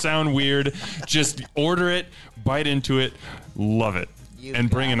 It's going to sound weird. Just order it, bite into it, love it.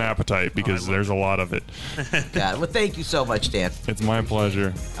 And bring an appetite because there's a lot of it. Well, thank you so much, Dan. It's my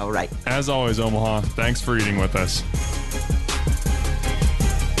pleasure. All right. As always, Omaha, thanks for eating with us.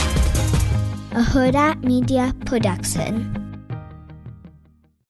 A Huda Media Production.